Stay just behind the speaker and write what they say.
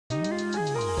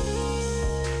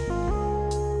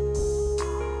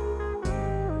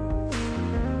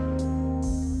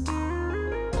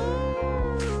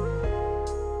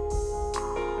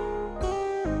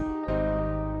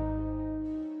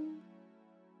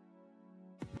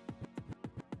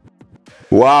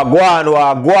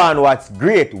Wagwan, what's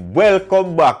great?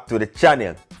 Welcome back to the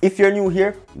channel. If you're new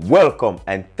here, welcome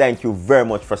and thank you very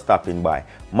much for stopping by.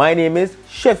 My name is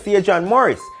Chef Adrian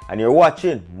Morris and you're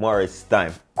watching Morris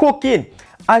Time Cooking.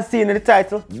 As seen in the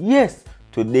title, yes,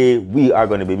 today we are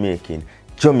going to be making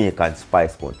Jamaican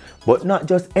spice bun. But not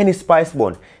just any spice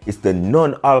bun, it's the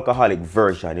non-alcoholic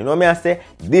version. You know what I say?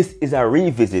 This is a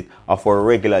revisit of our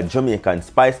regular Jamaican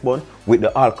spice bun with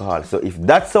the alcohol. So if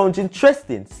that sounds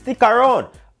interesting, stick around.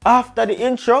 After the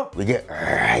intro, we get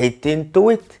right into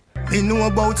it. We know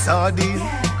about sardine,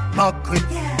 mackerel,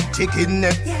 chicken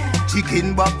neck,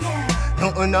 chicken back.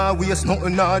 Nothing I waste,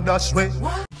 nothing I dash way.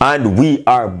 And we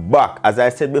are back. As I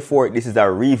said before, this is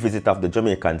a revisit of the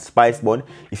Jamaican spice bun.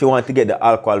 If you want to get the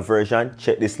alcohol version,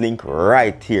 check this link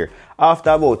right here.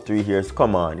 After about 3 years,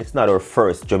 come on, it's not our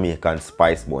first Jamaican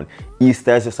spice bun.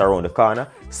 Easter is just around the corner.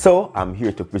 So I'm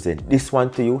here to present this one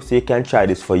to you so you can try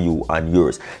this for you and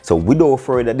yours. So without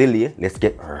further delay, let's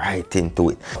get right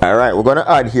into it. All right, we're gonna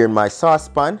add here in my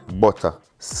saucepan butter.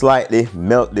 Slightly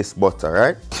melt this butter,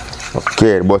 right?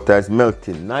 Okay, the butter is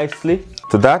melting nicely.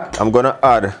 To that, I'm gonna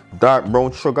add dark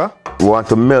brown sugar. We want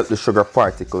to melt the sugar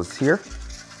particles here.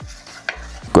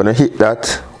 Gonna hit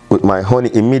that with my honey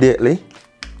immediately.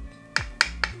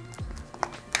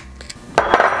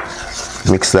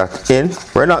 Mix that in.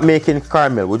 We're not making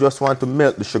caramel, we just want to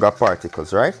melt the sugar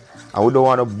particles, right? And we don't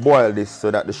want to boil this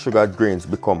so that the sugar grains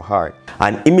become hard.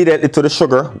 And immediately to the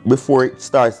sugar, before it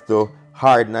starts to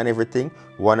harden and everything,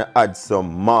 we want to add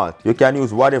some malt. You can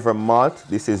use whatever malt.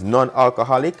 This is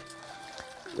non-alcoholic.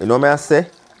 You know what I say?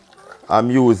 I'm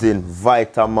using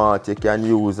Vita malt. You can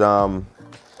use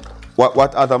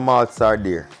what other malts are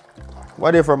there?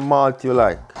 Whatever malt you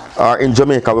like. Or in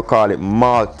Jamaica we call it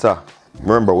Malta.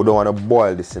 Remember, we don't want to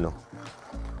boil this, you know.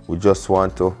 We just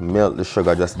want to melt the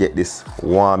sugar, just get this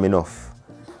warm enough.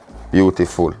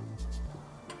 Beautiful.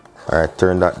 Alright,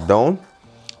 turn that down.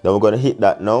 Then we're gonna hit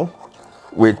that now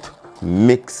with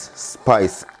mixed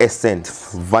spice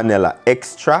essence vanilla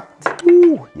extract.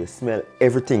 Ooh, you smell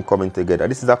everything coming together.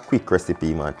 This is a quick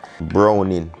recipe, man.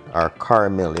 Browning or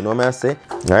caramel, you know what I say?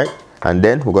 Right? And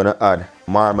then we're gonna add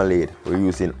marmalade. We're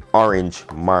using orange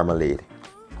marmalade.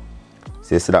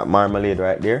 See that marmalade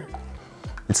right there?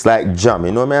 It's like jam,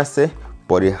 you know what I say?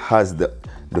 But it has the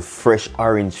fresh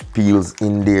orange peels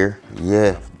in there.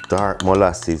 Yeah, dark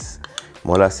molasses.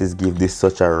 Molasses give this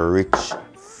such a rich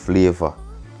flavor.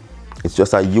 It's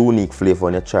just a unique flavor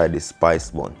when you try this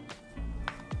spice bun.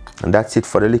 And that's it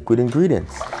for the liquid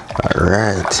ingredients.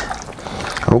 Alright.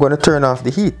 I'm gonna turn off the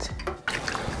heat.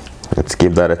 Let's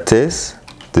give that a taste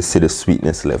to see the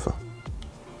sweetness level.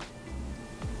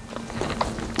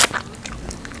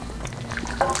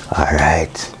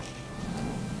 Alright.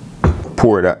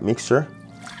 Pour that mixture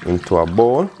into a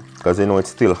bowl because you know it's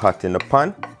still hot in the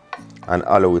pan and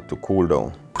allow it to cool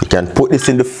down. You can put this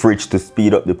in the fridge to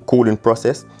speed up the cooling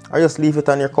process or just leave it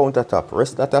on your countertop.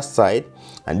 Rest that aside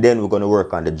and then we're going to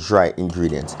work on the dry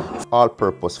ingredients.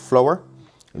 All-purpose flour,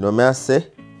 you know what I say?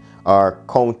 Or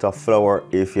counter flour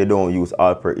if you don't use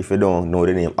if you don't know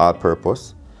the name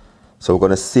all-purpose. So we're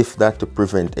going to sift that to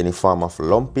prevent any form of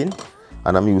lumping.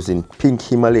 And I'm using pink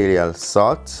Himalayan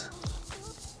salt.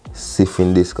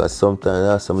 Sifting this because sometimes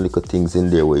there are some little things in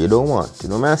there where you don't want. You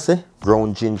know what I say?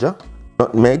 Ground ginger,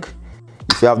 nutmeg.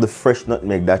 If you have the fresh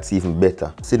nutmeg, that's even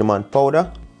better. Cinnamon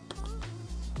powder.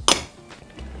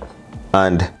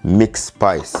 And mixed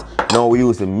spice. Now we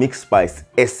use the mixed spice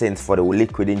essence for the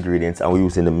liquid ingredients and we're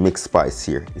using the mixed spice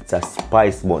here. It's a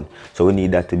spice bun. So we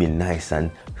need that to be nice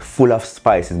and full of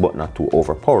spices but not too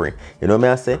overpowering. You know what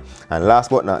I say? And last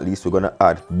but not least, we're gonna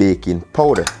add baking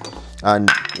powder. And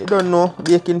you don't know,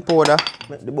 baking powder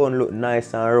make the bun look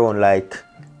nice and round like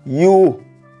you.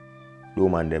 Do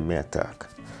man them may attack.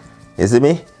 You see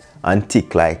me? And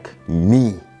thick like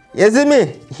me. You see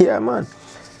me? Yeah man.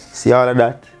 See all of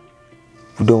that?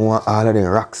 We don't want all of them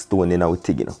rock stone in our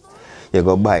thing, you know. You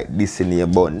go bite this in your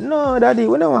bun. No, daddy,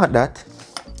 we don't want that.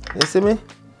 You see me?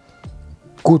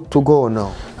 Good to go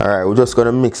now. Alright, we're just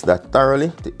gonna mix that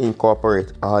thoroughly to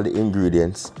incorporate all the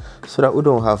ingredients so that we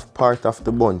don't have part of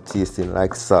the bun tasting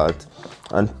like salt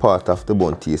and part of the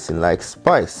bun tasting like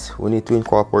spice. We need to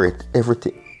incorporate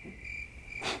everything.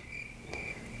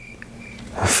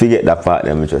 Forget that part,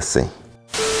 let me just say.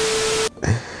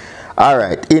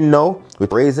 Alright, in now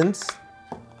with raisins.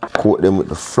 Coat them with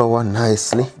the flour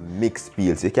nicely. Mixed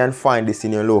peels. You can find this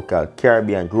in your local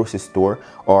Caribbean grocery store,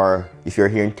 or if you're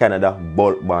here in Canada,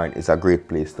 Bulk Barn is a great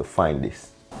place to find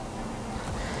this.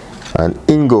 And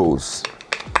in goes.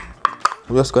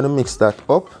 We're just gonna mix that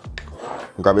up.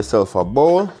 Grab yourself a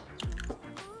bowl.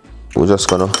 We're just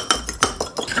gonna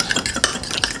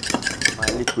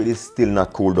liquid is still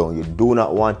not cooled down, you do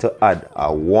not want to add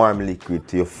a warm liquid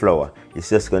to your flour. It's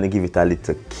just going to give it a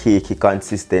little cakey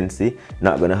consistency,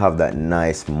 not going to have that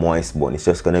nice moist bun. It's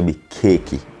just going to be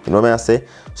cakey. You know what I say?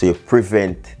 So you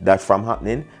prevent that from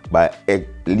happening by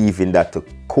leaving that to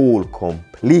cool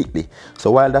completely.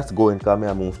 So while that's going, because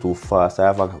I move too fast, I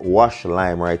have a wash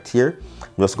lime right here.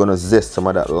 I'm just going to zest some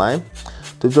of that lime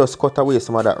to just cut away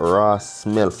some of that raw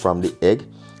smell from the egg,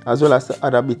 as well as to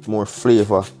add a bit more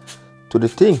flavor to the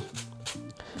thing.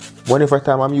 Whenever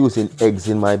time I'm using eggs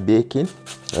in my baking,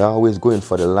 I always go in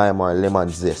for the lime or lemon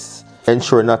zest.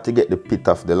 Ensure not to get the pit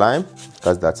of the lime,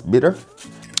 because that's bitter.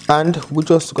 And we're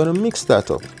just gonna mix that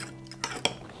up.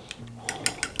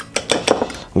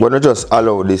 I'm gonna just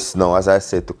allow this now, as I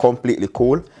said, to completely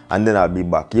cool, and then I'll be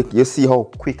back. You see how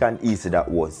quick and easy that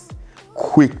was.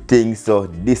 Quick thing. So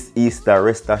this Easter,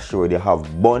 rest assured, you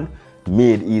have bun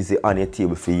made easy on your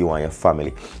table for you and your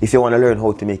family. If you want to learn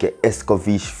how to make an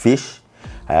escovitch fish,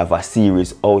 I have a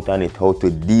series out on it, how to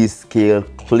descale,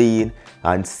 clean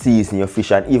and season your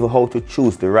fish, and even how to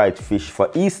choose the right fish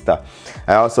for Easter.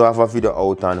 I also have a video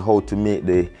out on how to make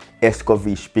the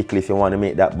escovitch pickle if you want to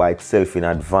make that by itself in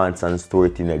advance and store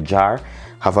it in a jar.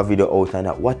 Have a video out on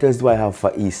that. What else do I have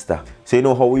for Easter? So you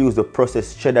know how we use the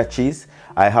processed cheddar cheese?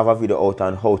 I have a video out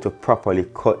on how to properly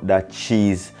cut that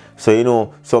cheese. So you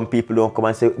know, some people don't come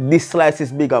and say, this slice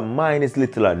is bigger, mine is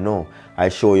littler. No, I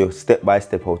show you step by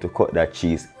step how to cut that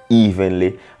cheese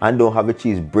evenly and don't have the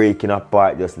cheese breaking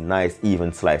apart, just nice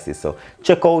even slices. So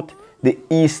check out the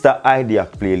Easter idea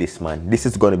playlist, man. This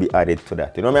is going to be added to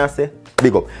that. You know what I say?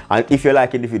 Big up. And if you're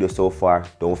liking the video so far,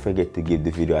 don't forget to give the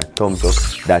video a thumbs up.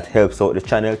 That helps out the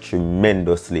channel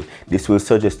tremendously. This will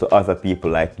suggest to other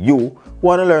people like you who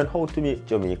want to learn how to make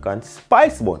Jamaican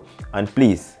spice bun. And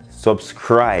please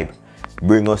subscribe.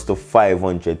 Bring us to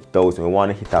 500,000. We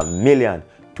want to hit 1 million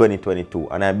 2022,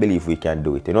 and I believe we can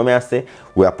do it. You know what I say?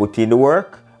 We are putting the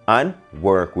work, and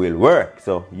work will work.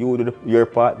 So you do your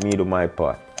part, me do my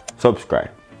part. Subscribe.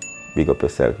 Big up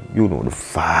yourself. You know the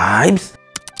vibes.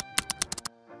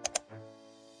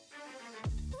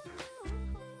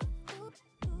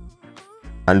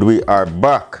 And we are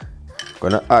back.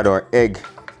 Gonna add our egg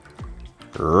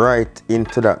right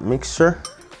into that mixture.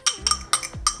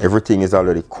 Everything is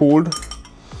already cooled.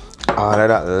 All of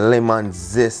that lemon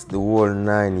zest, the whole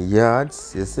 9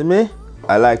 yards. You see me?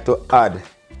 I like to add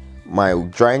my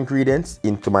dry ingredients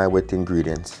into my wet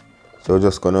ingredients. So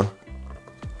just gonna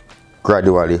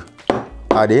gradually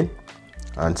add in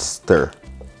and stir.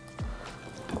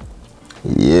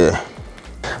 Yeah.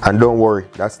 And don't worry,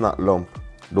 that's not lump.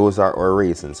 Those are our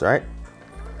raisins, right?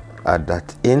 Add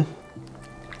that in.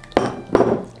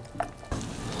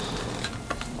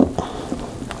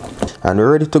 And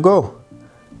we're ready to go.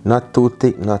 Not too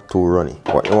thick, not too runny.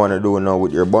 What you want to do now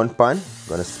with your bun pan,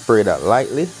 gonna spray that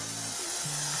lightly.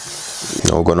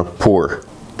 Now we're gonna pour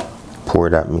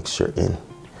that mixture in.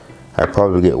 I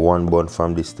probably get 1 bun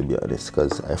from this, to be honest,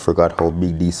 because I forgot how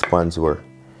big these pans were.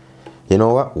 You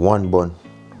know what? 1 bun.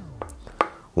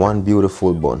 1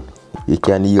 beautiful bun. You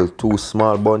can yield 2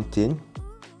 small bun thin.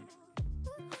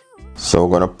 So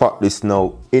we're gonna pop this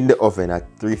now in the oven at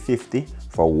 350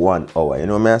 for 1 hour. You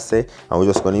know what I say? And we're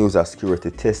just gonna use a skewer to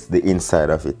test the inside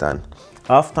of it. And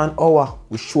after an hour,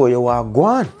 we show you what go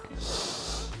on.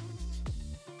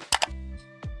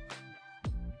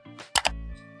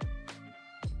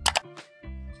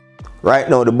 Right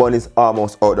now the bun is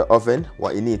almost out of the oven.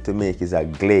 What you need to make is a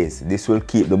glaze. This will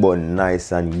keep the bun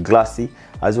nice and glossy,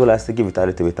 as well as to give it a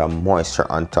little bit of moisture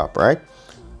on top, right?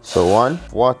 So 1,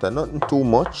 water, nothing too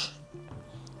much.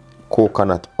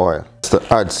 Coconut oil, just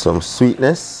to add some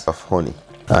sweetness of honey.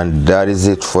 And that is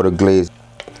it for the glaze.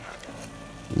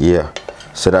 Yeah,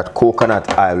 so that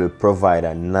coconut oil will provide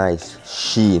a nice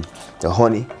sheen. The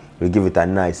honey will give it a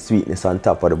nice sweetness on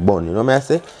top of the bun. You know what I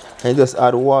say? And just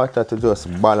add water to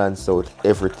just balance out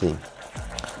everything.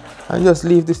 And just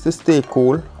leave this to stay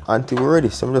cool until we're ready.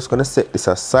 So I'm just gonna set this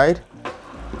aside,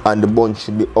 and the bun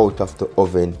should be out of the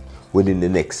oven within the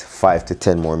next 5 to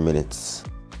 10 more minutes.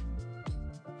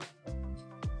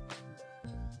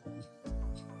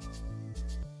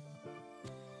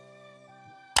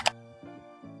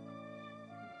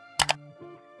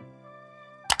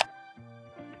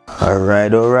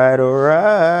 Alright,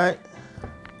 alright.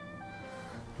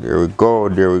 There we go,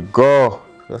 there we go.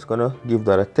 Just gonna give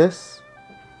that a test.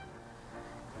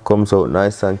 Comes out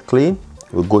nice and clean.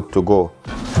 We're good to go.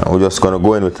 And we're just gonna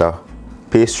go in with a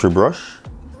pastry brush.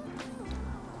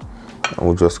 And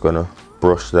we're just gonna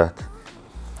brush that.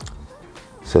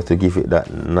 So to give it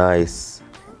that nice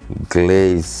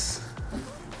glaze.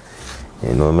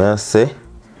 You know what I say?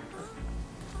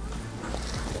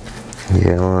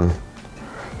 Yeah, man.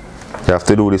 You have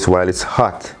to do this while it's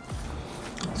hot.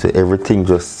 So everything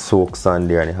just soaks on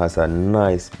there and it has a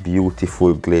nice,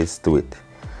 beautiful glaze to it.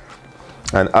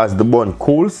 And as the bun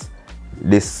cools,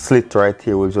 this slit right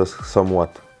here will just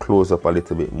somewhat close up a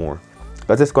little bit more.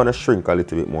 Because it's going to shrink a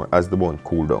little bit more as the bun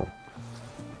cool down.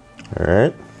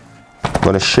 Alright. I'm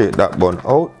going to shake that bun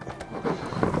out.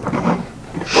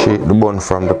 Shake the bun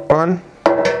from the pan.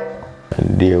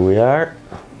 And there we are.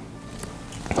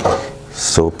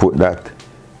 So put that,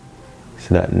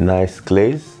 see that nice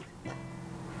glaze.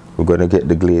 We're going to get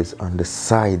the glaze on the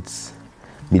sides.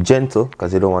 Be gentle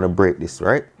because you don't want to break this,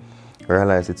 right?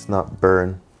 Realize it's not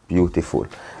burned. Beautiful.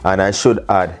 And I should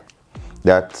add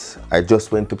that I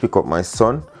just went to pick up my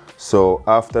son. So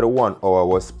after the 1 hour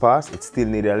was passed, it still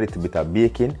needed a little bit of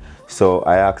baking. So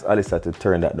I asked Alyssa to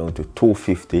turn that down to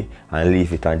 250 and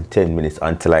leave it on 10 minutes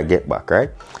until I get back,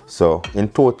 right? So in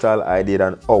total, I did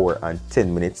an hour and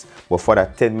 10 minutes. But for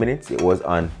that 10 minutes, it was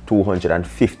on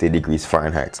 250 degrees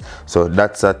Fahrenheit. So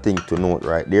that's a thing to note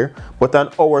right there. But an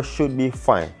hour should be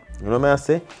fine. You know what I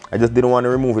say? I just didn't want to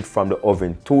remove it from the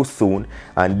oven too soon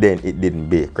and then it didn't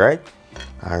bake, right?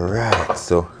 All right,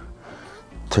 so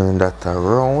turn that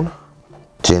around.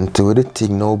 Gentle with the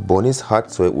thing now. Bun is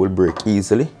hot so it will break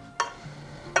easily.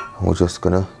 We're just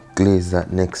gonna glaze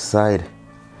that next side.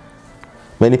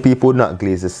 Many people would not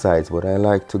glaze the sides, but I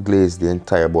like to glaze the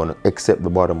entire bun except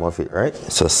the bottom of it, right?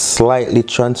 So slightly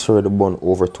transfer the bun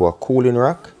over to a cooling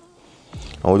rack.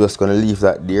 And we're just gonna leave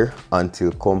that there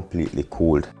until completely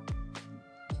cooled.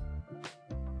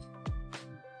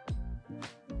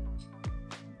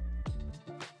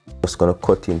 Just gonna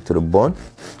cut into the bun.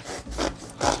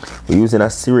 We're using a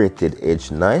serrated edge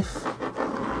knife.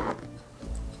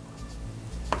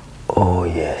 Oh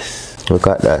yes, look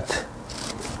at that.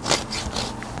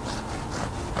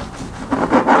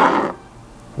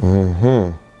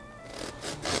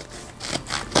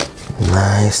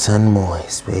 Nice and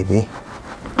moist, baby.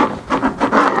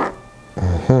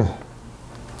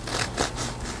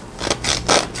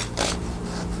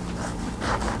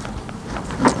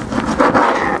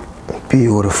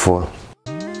 Beautiful.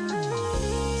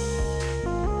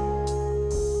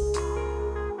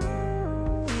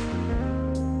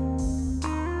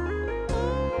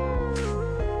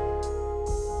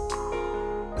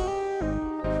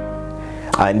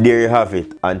 And there you have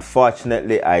it.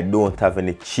 Unfortunately, I don't have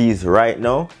any cheese right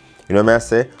now. You know what I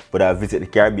say? But I'll visit the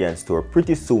Caribbean store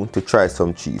pretty soon to try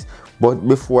some cheese. But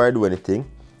before I do anything,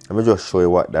 let me just show you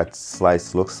what that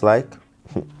slice looks like.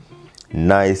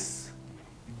 Nice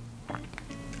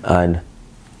and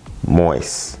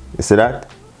moist. You see that?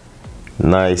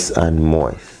 Nice and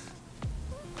moist.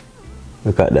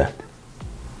 Look at that.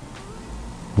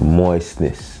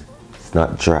 Moistness. It's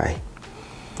not dry.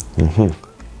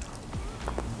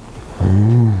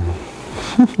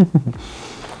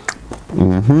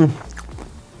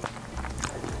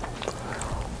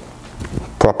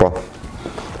 Proper.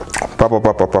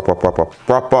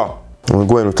 I'm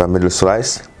going with a middle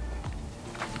slice.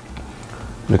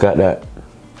 Look at that.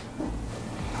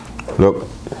 Look.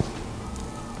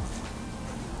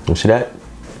 You see that?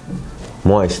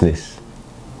 Moistness.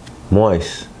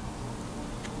 Moist.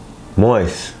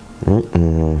 Moist.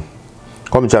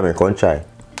 Come Jamaica, come try.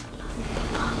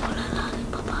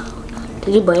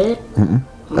 Did you bite it?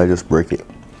 I just break it.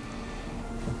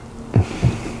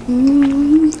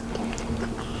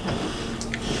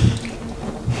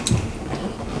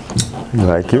 You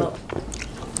like it?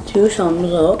 2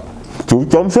 thumbs up. 2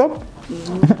 thumbs up?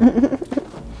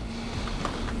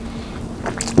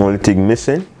 Only thing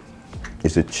missing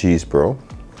is the cheese, bro.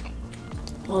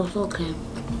 Oh, it's okay.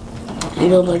 I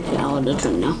don't like the olives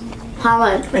right now. How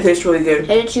much? It tastes really good.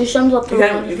 I did 2 thumbs up. You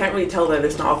can't really tell that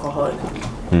it's not alcoholic.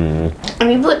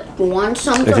 And you put 1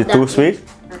 thumbs up. Is it too sweet?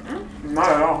 Not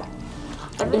at all.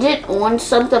 Is it 1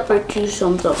 thumbs up or 2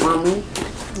 thumbs up, mommy?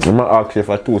 I'm gonna ask you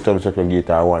for 2 thumbs up and get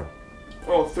that 1.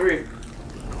 Oh, 3.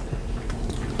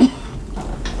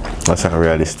 That's not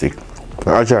realistic.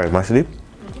 I'll try it, my sleep.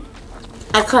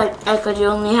 I could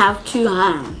only have 2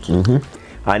 hands.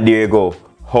 And there you go.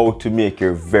 How to make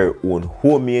your very own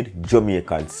homemade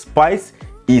Jamaican spice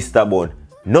Easter bun,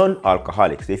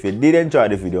 non-alcoholic. So if you did enjoy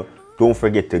the video, don't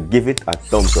forget to give it a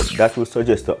thumbs up. That will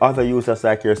suggest to other users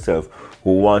like yourself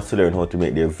who wants to learn how to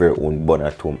make their very own bun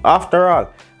at home. After all,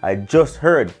 I just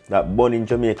heard that bun in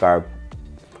Jamaica are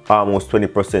almost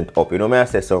 20% up. You know what I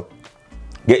say? So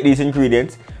get these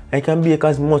ingredients and you can bake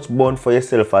as much bun for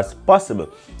yourself as possible.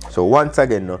 So once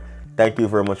again, thank you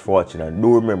very much for watching, and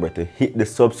do remember to hit the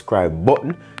subscribe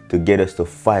button to get us to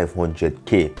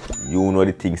 500k. You know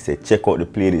the thing, say check out the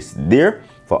playlist there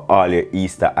for all your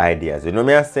Easter ideas. You know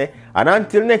what I say? And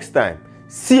until next time,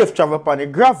 safe travel upon the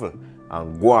gravel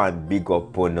and go and big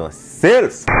up on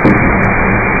yourselves.